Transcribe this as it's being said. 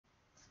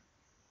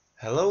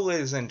Hello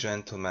ladies and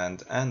gentlemen,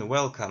 and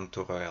welcome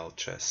to Royal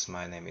Chess.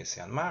 My name is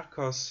Ján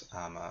Markoš,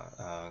 I'm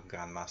a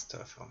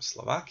Grandmaster from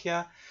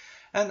Slovakia,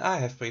 and I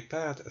have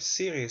prepared a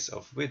series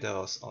of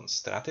videos on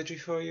strategy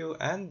for you,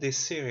 and this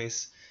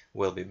series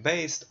will be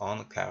based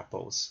on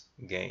Karpov's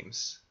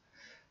games.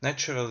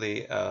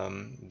 Naturally,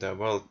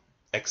 the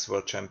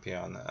ex-world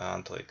champion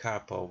Anatoly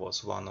Karpov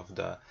was one of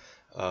the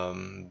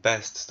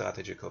best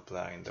strategical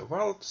player in the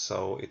world,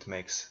 so it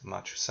makes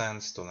much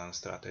sense to learn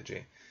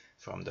strategy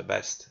from the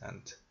best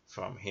and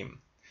from him.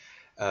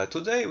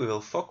 Today we will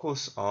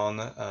focus on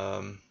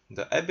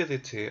the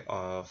ability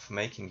of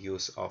making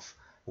use of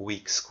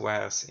weak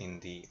squares in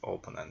the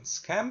opponent's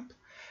camp,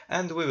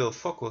 and we will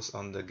focus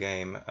on the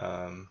game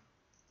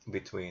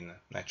between,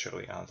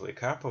 naturally, Anatoly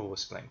Karpov, who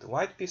was playing the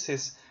white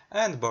pieces,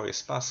 and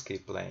Boris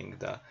Spassky playing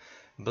the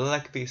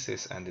black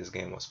pieces, and this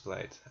game was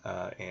played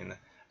in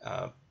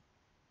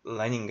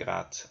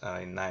Leningrad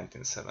in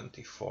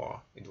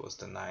 1974. It was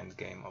the 9th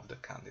game of the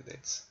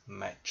candidates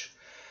match.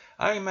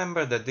 I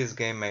remember that this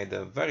game made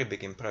a very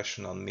big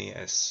impression on me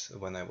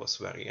when I was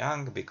very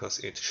young, because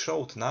it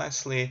showed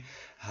nicely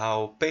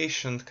how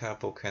patient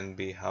Karpov can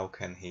be, how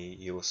can he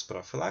use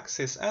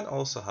prophylaxis, and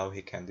also how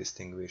he can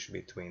distinguish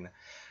between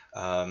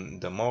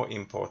the more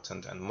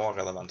important and more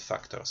relevant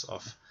factors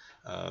of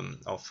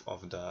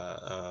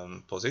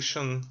the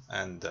position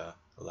and the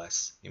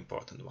less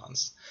important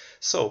ones.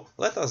 So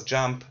let us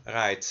jump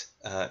right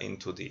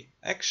into the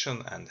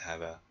action and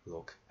have a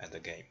look at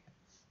the game.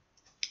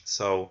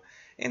 So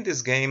in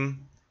this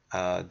game,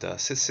 the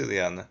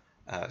Sicilian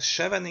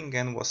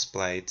Scheveningen was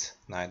played,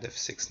 knight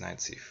f6, knight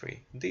c3,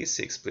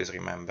 d6. Please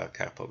remember,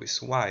 Karpov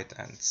is white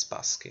and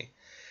Spassky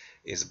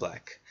is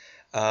black.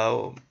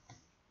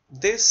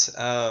 This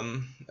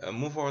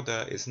move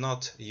order is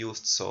not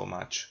used so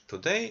much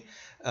today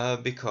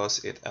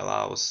because it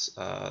allows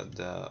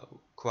the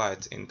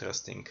quite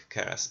interesting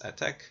Keres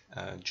attack,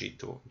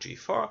 g2,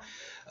 g4.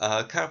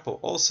 Karpov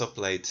also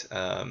played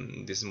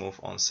this move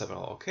on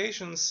several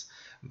occasions,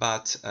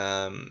 but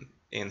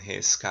in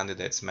his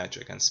candidates match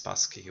against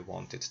Spassky, he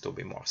wanted to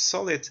be more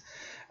solid,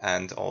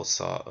 and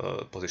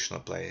also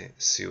positional play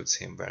suits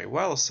him very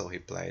well, so he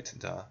played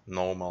the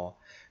normal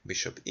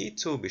bishop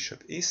e2,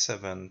 bishop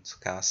e7,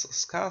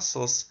 castles,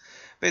 castles.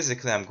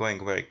 Basically, I'm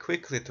going very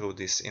quickly through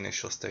this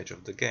initial stage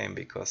of the game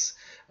because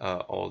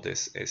all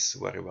this is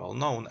very well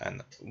known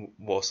and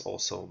was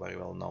also very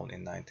well known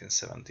in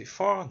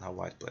 1974. Now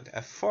white played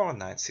f4,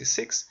 knight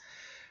c6,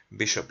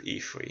 bishop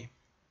e3.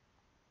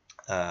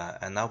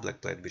 And now black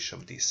played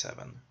bishop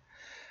d7.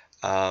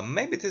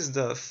 Maybe this is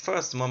the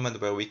first moment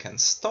where we can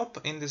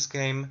stop in this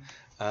game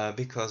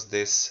because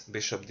this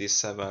bishop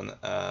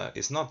d7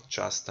 is not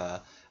just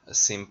a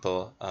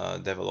simple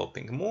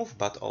developing move,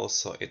 but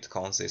also it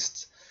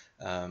contains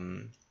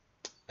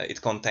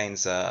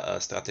a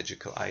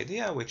strategical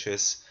idea, which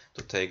is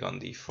to take on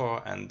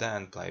d4 and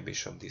then play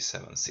bishop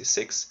d7,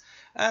 c6,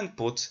 and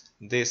put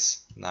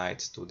this knight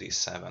to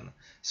d7.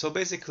 So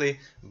basically,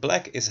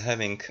 black is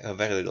having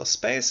very little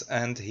space,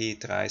 and he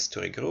tries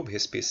to regroup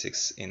his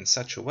pieces in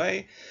such a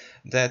way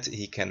that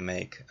he can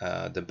make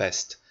the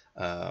best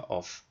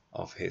of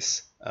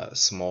his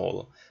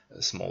small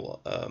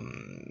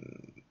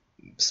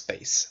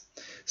space.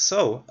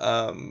 So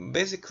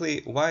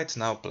basically, white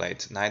now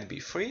played knight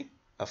b3.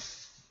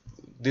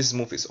 This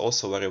move is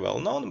also very well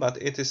known, but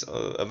it is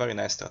a very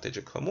nice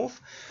strategical move,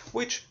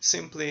 which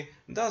simply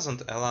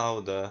doesn't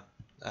allow the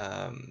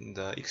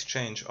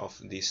exchange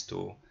of these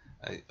two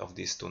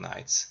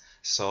knights.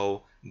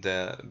 So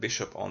the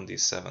bishop on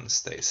d7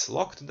 stays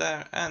locked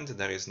there, and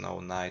there is no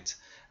knight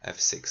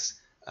f6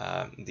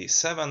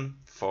 d7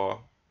 for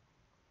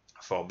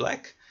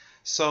black.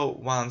 So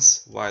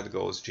once white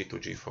goes g2,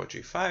 g4,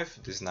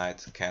 g5, this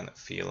knight can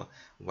feel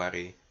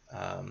very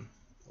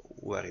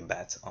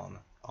bad on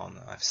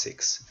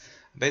f6.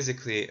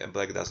 Basically,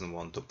 black doesn't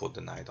want to put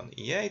the knight on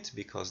e8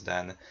 because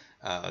then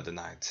the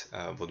knight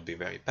would be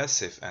very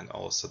passive, and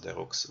also the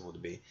rooks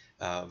would be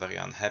very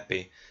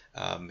unhappy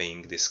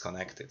being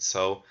disconnected.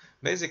 So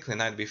basically,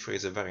 knight b3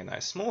 is a very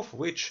nice move,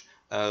 which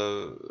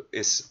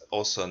is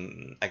also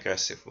an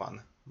aggressive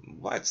one.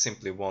 White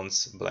simply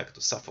wants black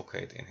to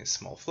suffocate in his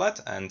small flat,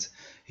 and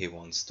he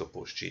wants to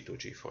push g2,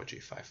 g4,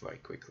 g5 very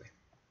quickly.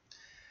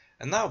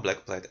 And now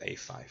black played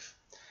a5.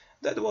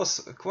 That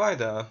was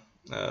quite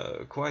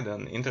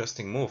an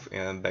interesting move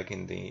back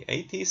in the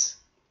 80s,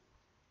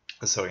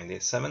 sorry, in the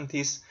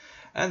 70s,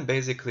 and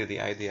basically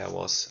the idea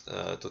was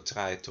to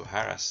try to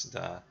harass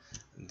the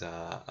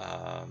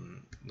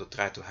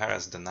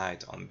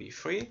knight on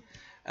b3,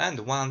 and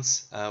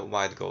once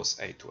white goes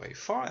a to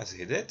a4, as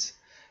he did,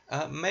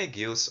 make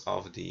use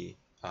of the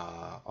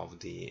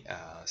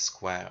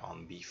square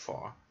on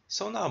b4.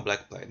 So now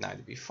black played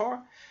knight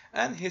b4,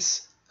 and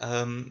his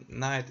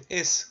knight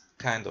is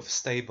kind of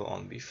stable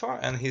on b4,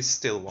 and he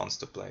still wants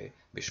to play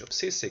bishop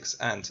c6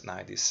 and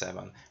knight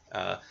d7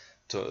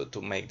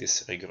 to make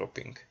this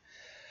regrouping.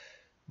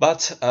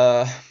 But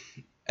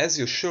as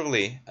you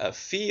surely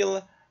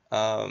feel,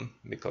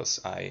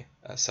 because I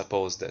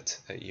suppose that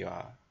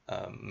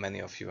many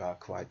of you are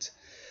quite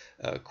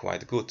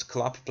quite good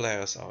club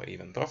players or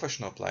even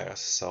professional players,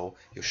 so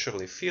you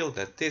surely feel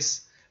that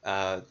this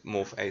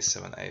move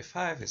a7,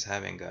 a5 is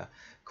having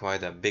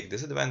quite a big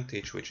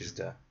disadvantage, which is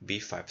the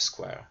b5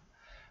 square.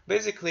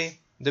 Basically,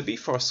 the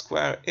b4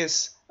 square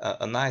is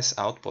a nice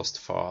outpost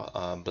for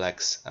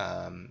Black's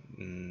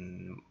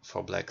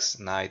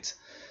knight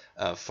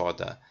for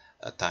the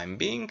time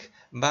being,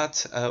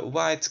 but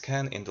White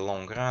can in the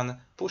long run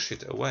push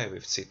it away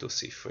with c2,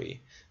 c3.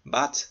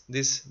 But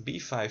this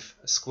b5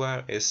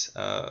 square is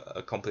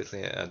a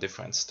completely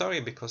different story,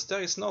 because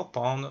there is no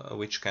pawn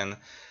which could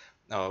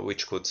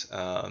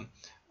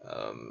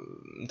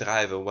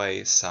drive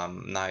away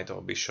some knight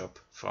or bishop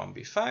from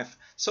b5.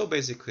 So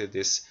basically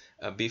this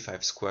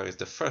b5 square is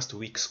the first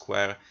weak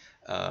square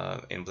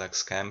in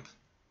Black's camp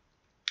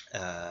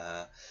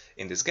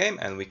in this game,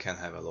 and we can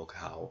have a look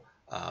how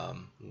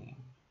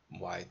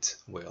White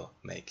will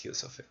make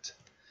use of it.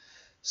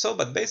 So,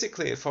 but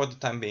basically for the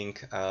time being,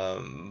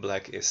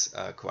 Black is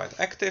quite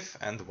active,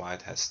 and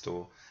White has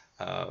to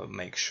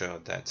make sure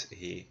that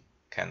he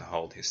can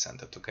hold his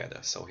center together.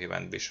 So he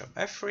went bishop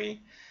f3,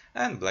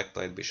 and Black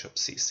played bishop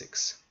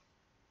c6.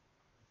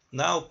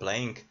 Now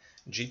playing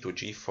g to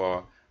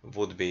g4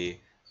 would be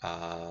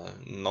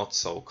not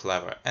so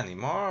clever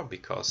anymore,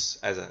 because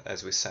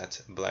as we said,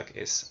 Black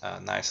is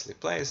nicely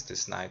placed.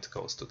 This knight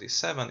goes to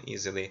d7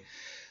 easily,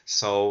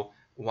 so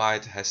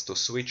White has to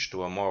switch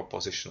to a more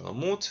positional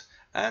mood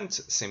and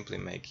simply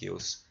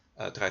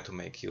try to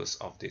make use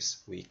of this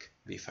weak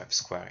b5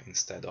 square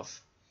instead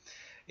of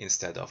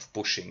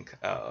pushing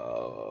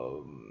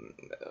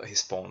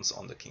his pawns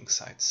on the king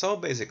side. So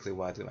basically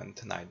White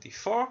went knight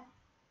d4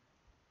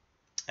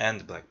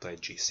 and Black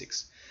played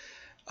g6.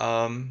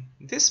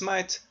 This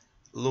might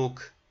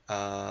look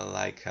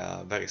like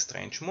a very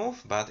strange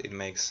move, but it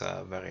makes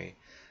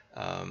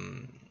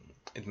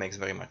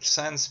very much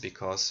sense,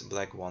 because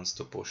Black wants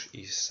to push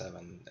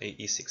e7,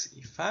 e6,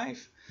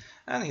 e5,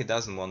 and he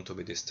doesn't want to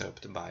be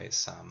disturbed by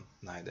some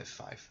knight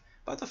f5.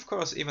 But of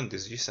course, even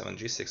this g7,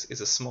 g6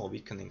 is a small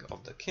weakening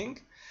of the king,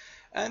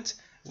 and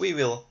we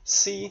will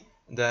see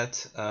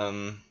that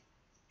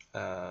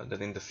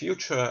that in the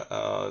future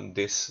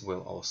this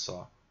will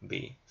also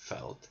be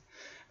felt.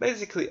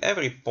 Basically,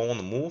 every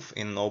pawn move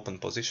in an open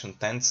position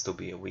tends to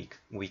be a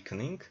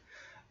weakening,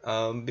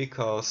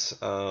 because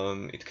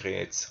it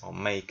creates or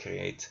may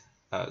create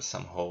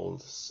some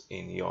holes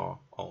in your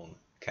own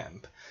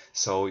camp.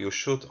 So you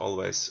should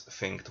always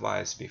think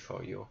twice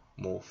before you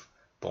move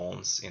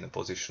pawns in a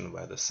position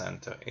where the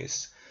center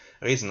is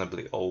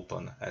reasonably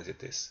open, as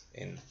it is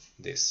in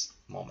this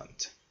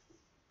moment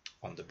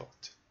on the board.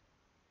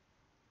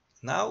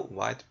 Now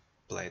White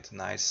played a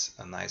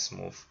nice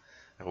move,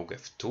 rook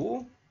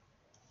f2,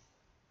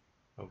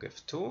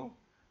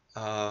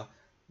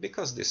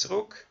 because this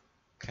rook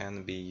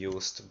can be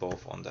used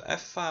both on the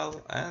f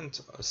file and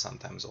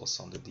sometimes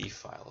also on the d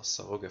file.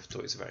 So rook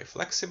f2 is very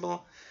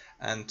flexible,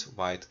 and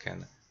White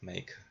can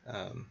make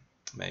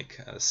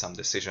some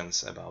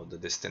decisions about the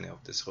destiny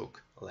of this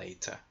rook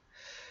later.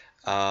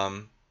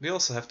 We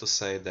also have to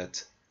say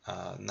that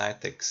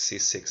knight takes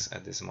c6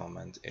 at this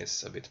moment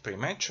is a bit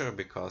premature,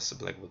 because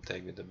Black would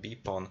take with the b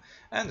pawn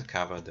and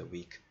cover the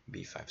weak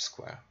b5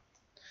 square.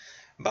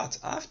 But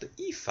after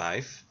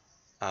e5,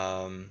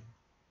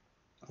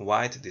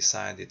 White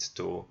decided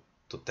to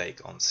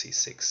take on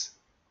c6.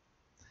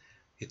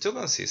 He took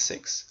on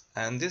c6,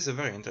 and this is a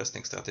very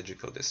interesting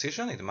strategical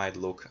decision. It might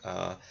look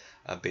a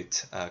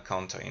bit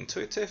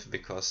counterintuitive,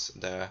 because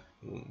there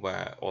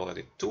were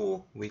already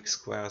two weak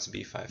squares,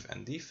 b5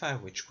 and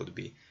d5, which could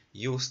be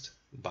used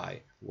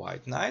by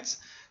White knights.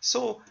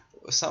 So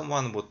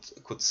someone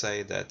could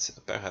say that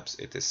perhaps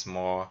it is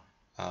more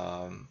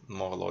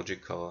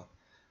logical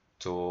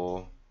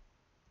to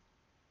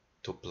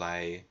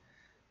play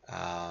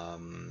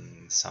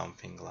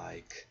something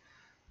like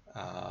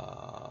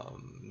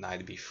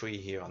knight b3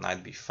 here, or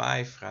knight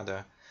b5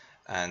 rather,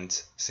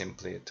 and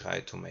simply try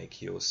to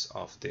make use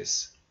of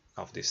these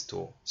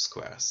two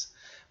squares.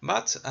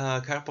 But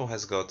Karpov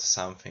has got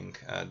something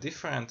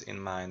different in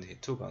mind. He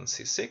took on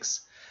c6,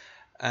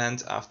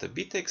 and after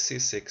b takes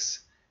c6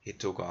 he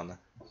took on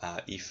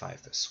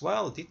e5 as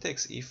well, d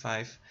takes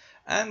e5,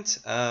 and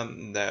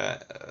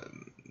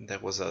there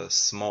was a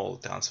small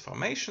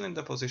transformation in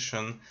the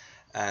position,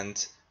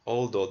 and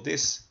although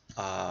this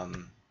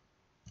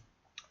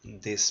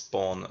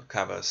pawn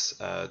covers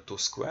two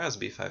squares,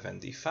 b5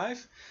 and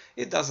d5,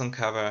 it doesn't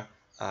cover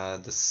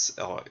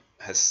or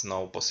has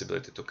no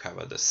possibility to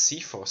cover the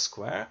c4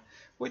 square,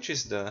 which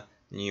is the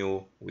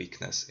new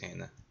weakness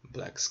in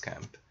Black's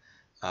camp.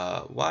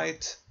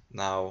 White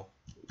now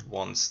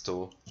wants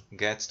to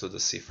get to the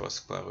c4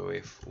 square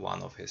with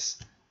one of his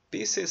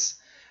pieces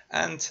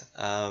and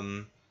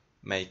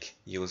make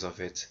use of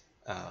it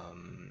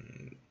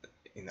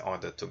in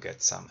order to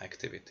get some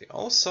activity.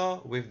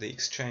 Also, with the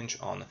exchange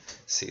on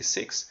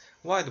c6,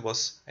 White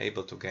was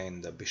able to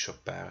gain the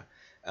bishop pair,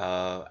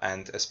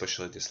 and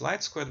especially this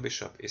light squared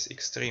bishop is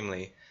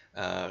extremely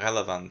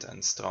relevant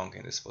and strong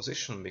in this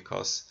position,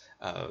 because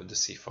the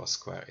c4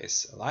 square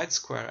is a light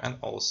square, and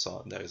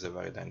also there is a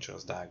very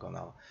dangerous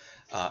diagonal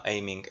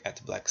aiming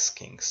at black's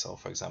king. So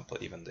for example,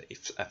 even the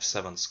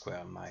f7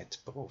 square might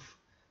prove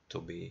to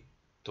be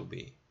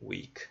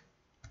weak.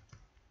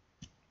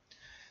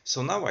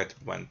 So now white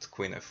went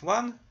queen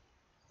f1.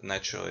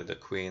 Naturally the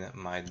queen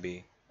might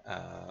be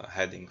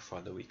heading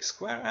for the weak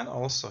square, and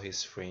also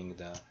he's freeing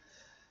the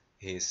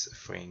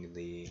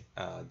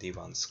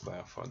d1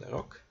 square for the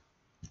rook.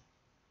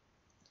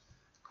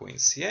 Queen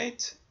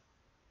c8,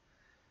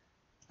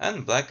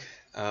 and black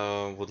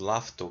would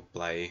love to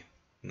play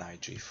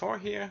knight g4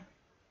 here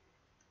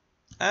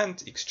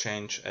and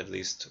exchange at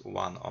least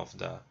one of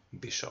the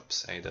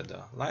bishops, either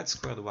the light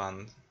squared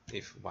one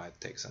if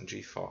white takes on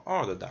g4,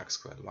 or the dark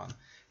squared one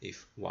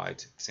if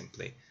white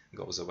simply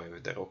goes away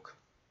with the rook.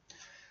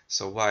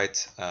 So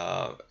white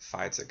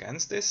fights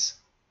against this,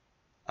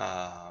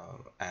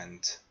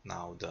 and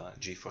now the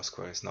g4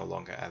 square is no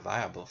longer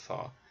viable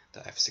for the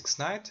f6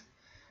 knight.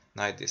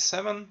 Knight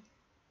d7,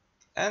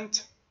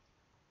 and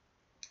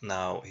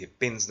now he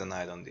pins the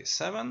knight on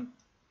d7,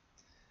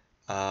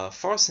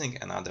 forcing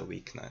another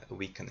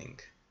weakening.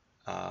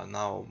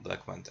 Now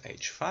black went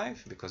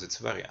h5 because it's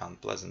very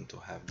unpleasant to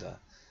have the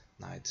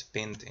knight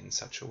pinned in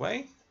such a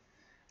way,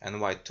 and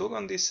white took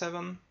on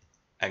d7.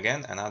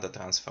 Again, another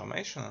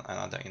transformation,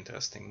 another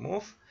interesting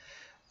move.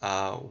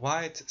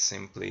 White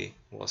simply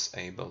was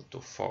able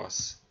to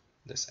force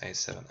this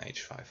a7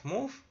 h5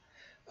 move,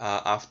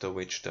 after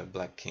which the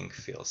black king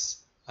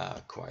feels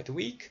quite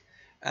weak,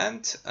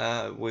 and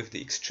with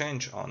the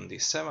exchange on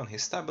d7 he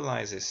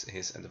stabilizes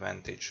his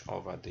advantage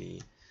over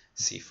the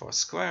c4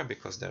 square,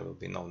 because there will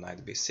be no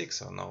knight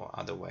b6 or no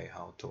other way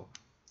how to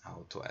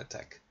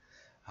attack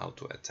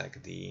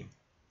the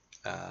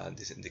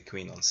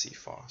queen on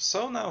c4.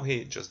 So now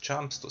he just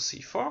jumps to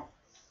c4,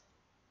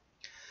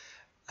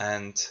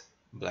 and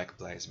black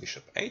plays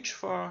bishop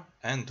h4,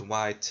 and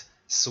white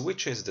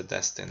switches the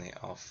destiny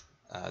of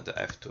the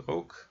f2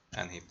 rook,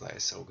 and he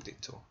plays rook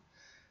d2,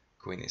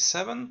 queen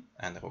e7,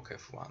 and rook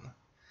f1.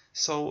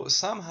 So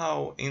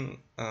somehow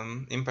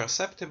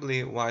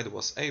imperceptibly white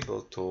was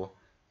able to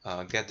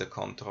get the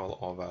control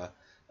over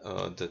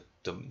the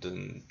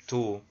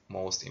two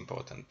most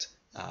important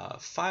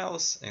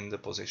files in the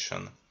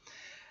position,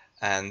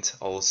 and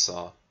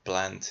also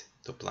planned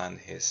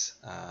his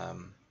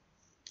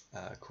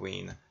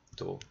queen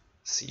to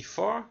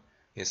c4.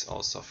 He's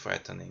also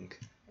threatening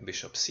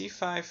bishop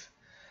c5.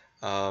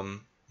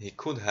 He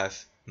could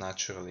have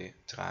naturally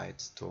tried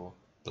to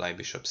play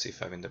bishop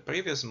c5 in the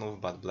previous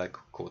move, but black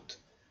could.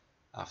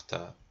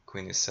 After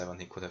queen e7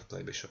 he could have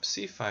played bishop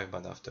c5,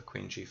 but after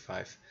queen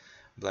g5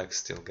 black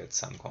still gets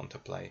some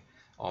counterplay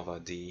over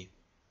the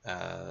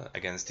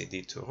against the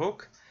d2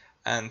 rook,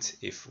 and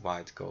if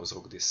white goes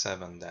rook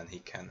d7 then he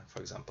can,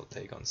 for example,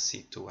 take on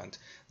c2, and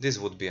this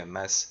would be a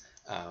mess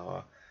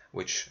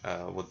which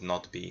would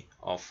not be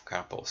of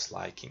Karpov's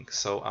liking.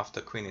 So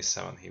after queen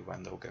e7 he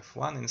went rook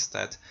f1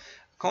 instead,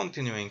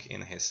 continuing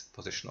in his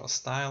positional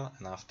style,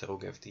 and after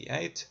rook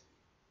fd8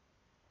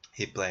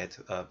 he played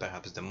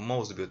perhaps the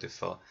most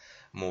beautiful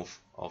move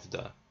of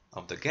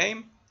the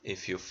game.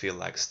 If you feel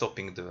like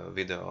stopping the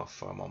video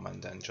for a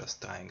moment and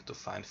just trying to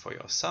find for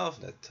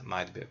yourself, that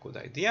might be a good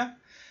idea.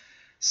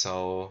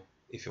 So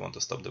if you want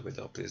to stop the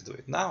video, please do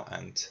it now,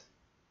 and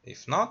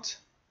if not,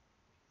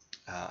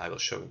 I will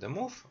show you the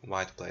move.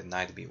 White played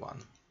knight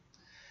b1.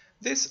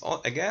 This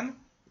again,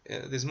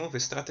 this move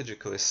is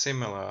strategically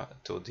similar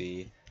to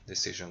the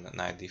decision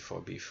knight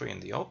d4 b3 in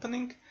the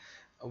opening.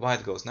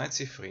 White goes knight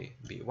c3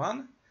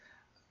 b1,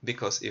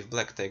 because if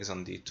black takes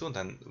on d2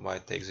 then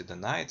white takes with the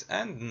knight,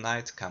 and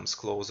knight comes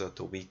closer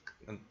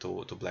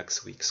to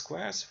black's weak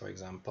squares, for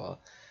example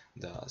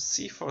the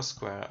c4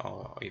 square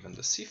or even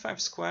the c5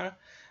 square.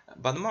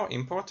 But more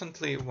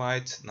importantly,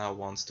 white now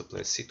wants to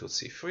play c2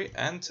 c3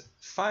 and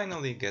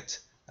finally get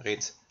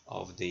rid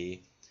of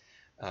the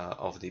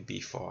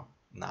b4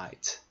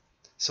 knight.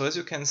 So as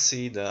you can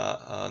see,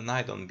 the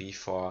knight on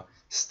b4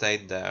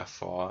 stayed there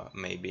for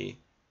maybe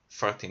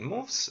 13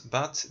 moves,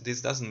 but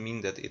this doesn't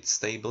mean that it's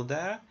stable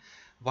there.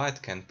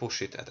 White can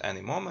push it at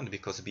any moment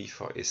because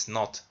b4 is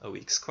not a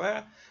weak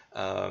square,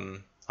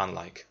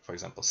 unlike, for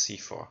example,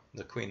 c4.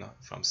 The queen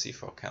from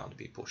c4 cannot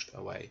be pushed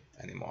away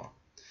anymore.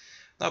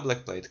 Now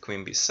black played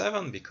queen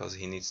b7 because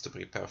he needs to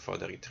prepare for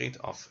the retreat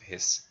of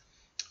his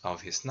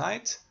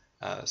knight.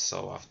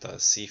 So after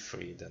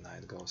c3 the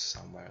knight goes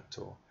somewhere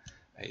to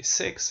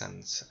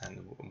a6,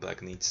 and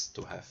black needs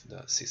to have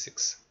the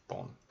c6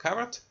 pawn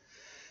covered.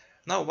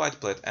 Now white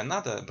played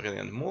another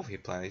brilliant move. He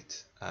played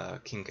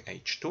king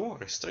h2,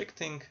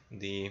 restricting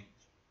the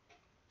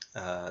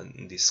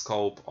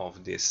scope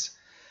of this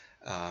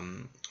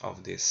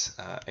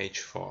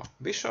h4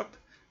 bishop,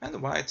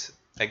 and white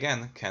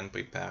again can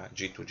prepare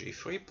g2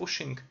 g3,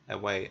 pushing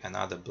away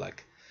another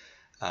black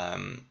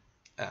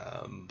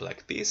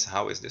piece.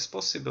 How is this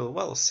possible?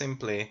 Well,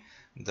 simply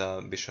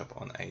the bishop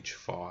on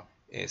h4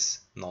 is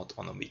not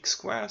on a weak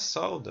square,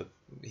 so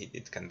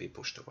it can be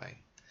pushed away.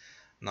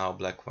 Now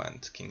black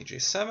went king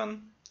g7,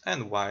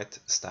 and white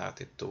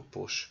started to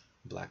push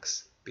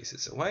black's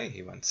pieces away.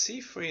 He went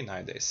c3,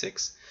 knight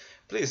a6.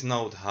 Please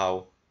note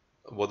how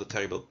what a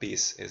terrible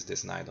piece is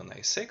this knight on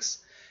a6.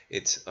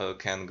 It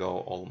can go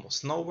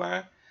almost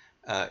nowhere.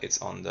 It's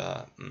on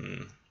the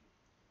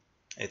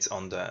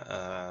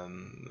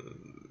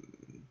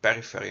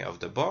periphery of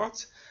the board,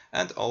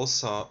 and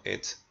also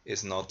it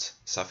is not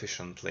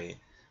sufficiently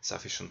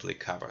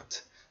covered.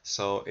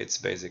 So it's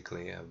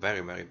basically a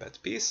very bad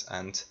piece,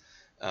 and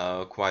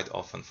quite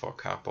often for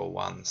Karpov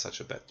one such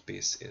a bad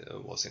piece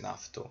was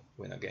enough to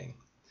win a game.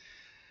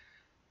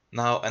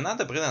 Now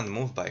another brilliant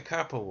move by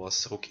Karpov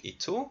was rook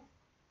e2.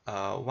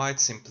 White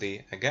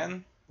simply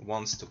again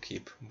wants to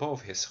keep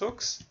both his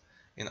rooks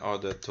in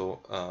order to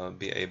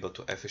be able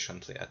to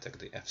efficiently attack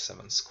the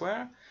f7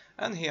 square,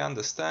 and he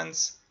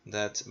understands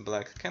that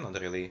black cannot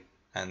really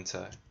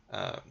enter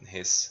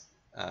his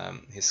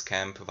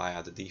camp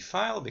via the d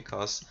file,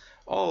 because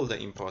all the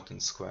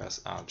important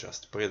squares are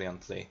just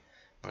brilliantly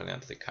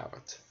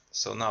covered.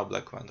 So now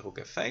black went rook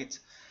f8,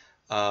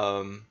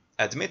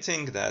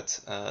 admitting that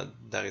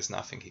there is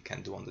nothing he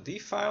can do on the d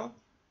file.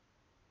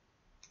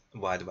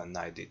 White went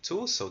knight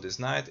d2, so this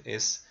knight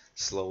is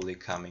slowly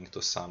coming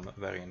to some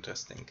very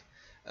interesting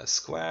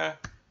square.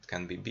 It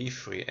can be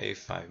b3,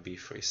 a5,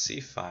 b3,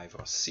 c5,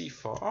 or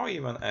c4, or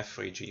even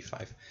f3,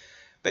 g5.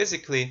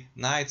 Basically,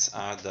 knights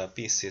are the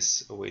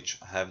pieces which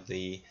have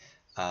the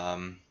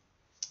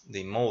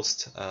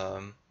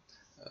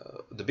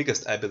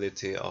biggest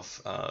ability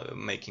of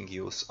making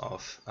use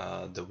of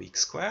the weak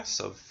square.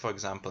 So, for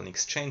example, an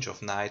exchange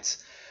of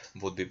knights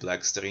would be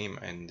black's dream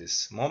in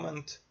this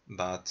moment,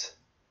 but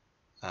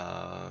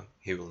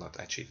he will not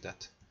achieve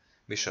that.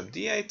 Bishop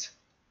d8,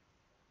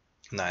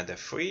 knight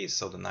f3,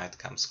 so the knight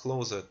comes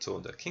closer to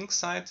the king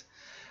side,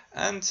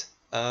 and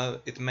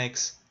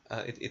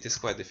it is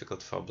quite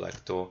difficult for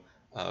black to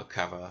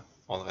cover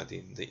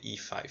already the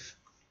e5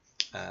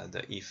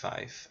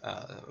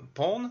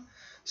 pawn.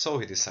 So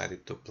he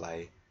decided to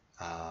play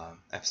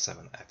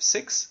f7,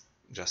 f6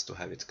 just to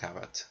have it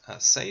covered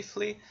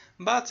safely.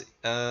 But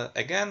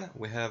again,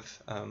 we have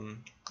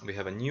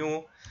a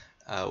new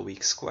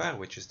weak square,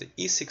 which is the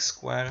e6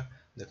 square.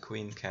 The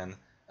queen can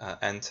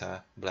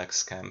enter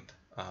black's camp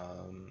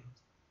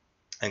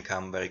and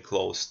come very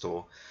close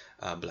to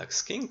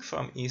black's king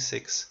from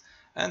e6,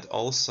 and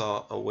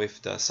also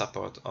with the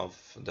support of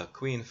the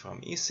queen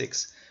from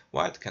e6,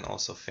 white can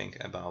also think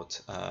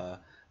about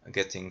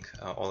getting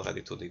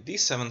already to the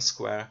d7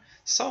 square.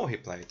 So he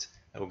played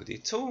rook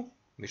d2,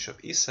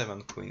 bishop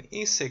e7, queen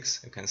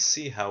e6. You can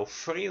see how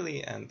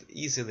freely and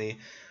easily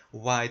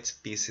white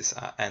pieces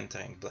are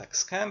entering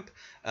black's camp.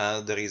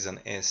 The reason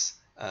is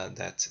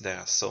that there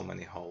are so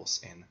many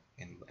holes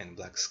in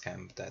black's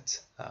camp that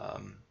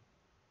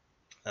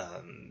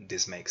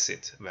this makes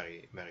it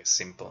very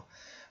simple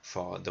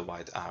for the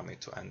white army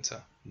to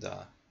enter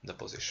the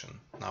position.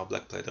 Now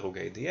black played rook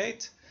a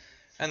d8,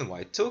 and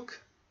white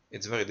took.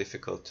 It's very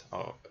difficult,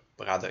 or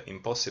rather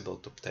impossible,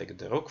 to take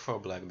the rook for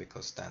black,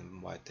 because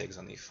then white takes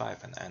on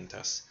e5 and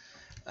enters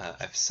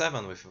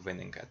f7 with a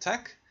winning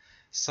attack.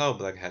 So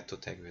black had to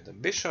take with the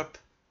bishop,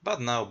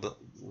 but now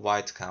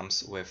white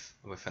comes with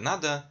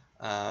another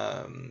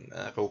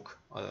rook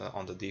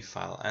on the d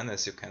file, and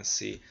as you can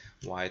see,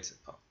 white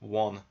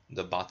won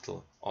the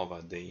battle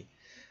over the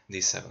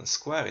d7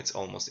 square. It's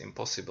almost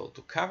impossible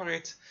to cover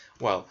it.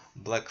 Well,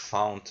 black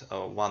found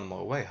one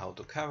more way how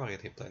to cover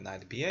it. He played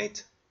knight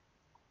b8,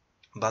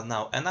 but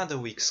now another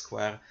weak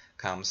square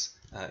comes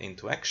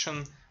into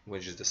action,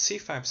 which is the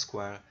c5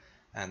 square,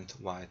 and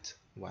white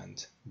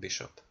went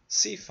bishop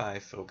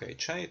c5, rook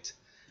h8,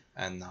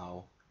 and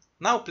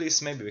now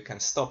please, maybe we can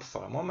stop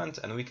for a moment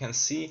and we can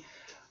see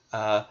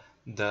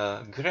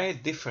the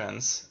great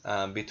difference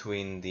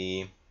between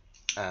the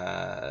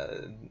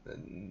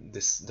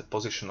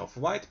position of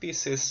white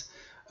pieces.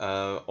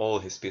 All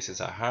his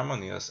pieces are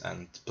harmonious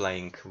and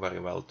playing very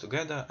well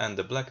together, and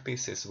the black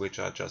pieces, which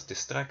are just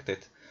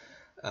distracted,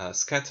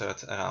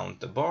 scattered around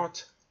the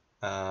board.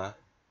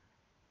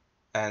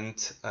 And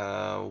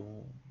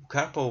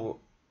Karpov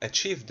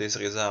achieved this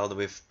result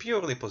with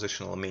purely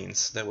positional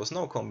means. There was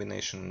no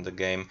combination in the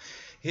game.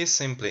 He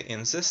simply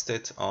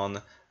insisted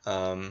on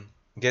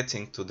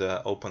getting to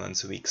the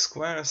opponent's weak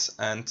squares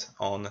and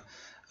on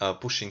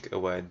pushing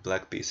away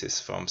black pieces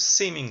from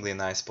seemingly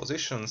nice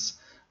positions,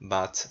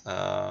 but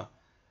the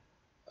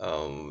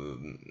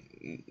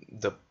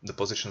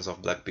positions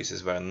of black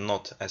pieces were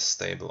not as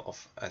stable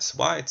as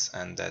white's,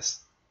 and that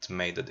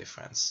made the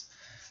difference.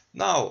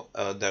 Now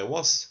there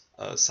was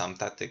some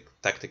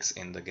tactics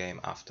in the game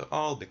after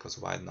all, because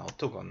white now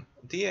took on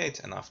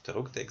d8, and after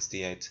rook takes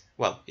d8,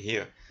 well,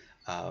 here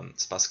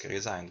Spassky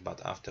resigned,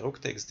 but after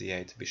rook takes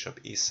d8, bishop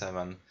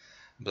e7,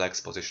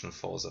 black's position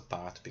falls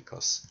apart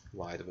because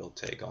white will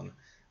take on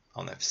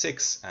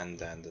f6, and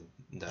then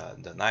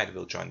the knight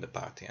will join the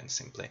party and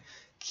simply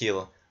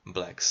kill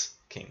black's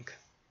king.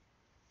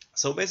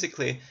 So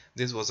basically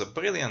this was a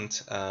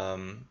brilliant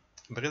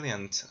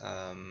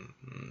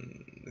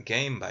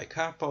game by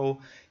Karpov.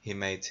 He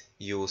made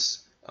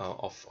use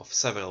of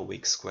several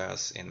weak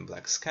squares in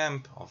black's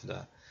camp.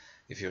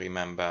 If you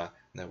remember,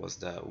 there was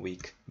the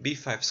weak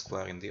b5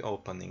 square in the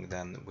opening,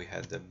 then we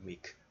had the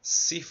weak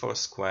c4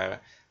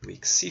 square,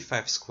 weak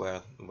c5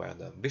 square, where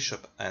the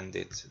bishop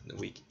ended,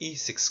 weak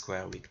e6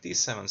 square, weak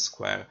d7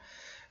 square,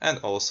 and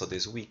also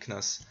this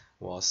weakness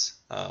was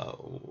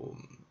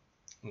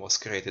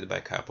created by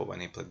Karpov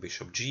when he played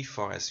bishop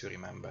g4, as you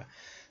remember.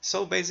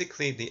 So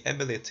basically the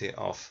ability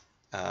of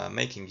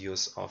making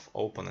use of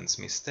opponent's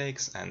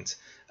mistakes and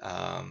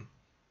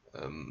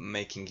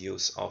making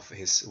use of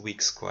his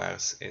weak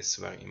squares is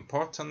very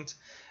important,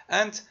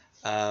 and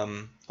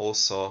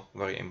also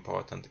very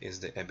important is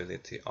the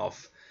ability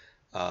of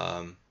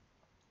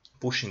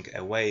pushing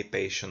away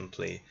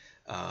patiently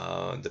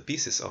the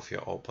pieces of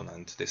your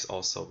opponent. This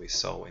also we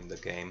saw in the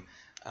game.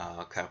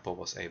 Karpov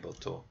was able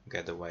to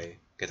get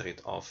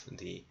rid of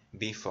the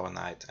b4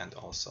 knight and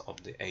also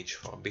of the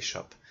h4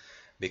 bishop,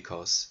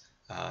 because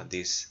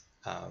these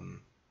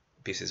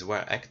pieces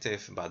were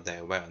active, but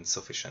they weren't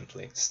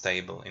sufficiently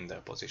stable in their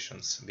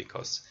positions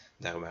because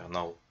there were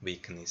no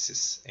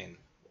weaknesses in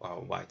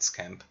White's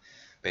camp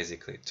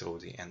basically through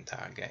the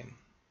entire game.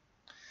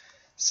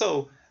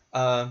 So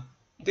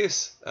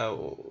this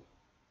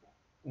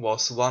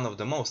was one of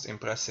the most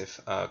impressive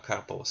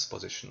Karpov's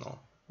positional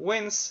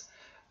wins,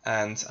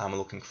 and I'm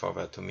looking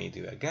forward to meet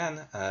you again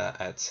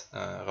at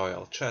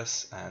Royal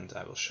Chess, and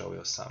I will show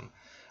you some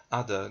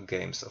other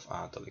games of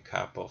Anatoly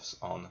Karpov's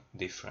on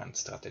different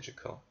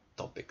strategical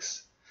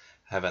topics.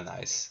 Have a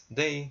nice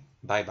day.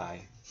 Bye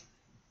bye.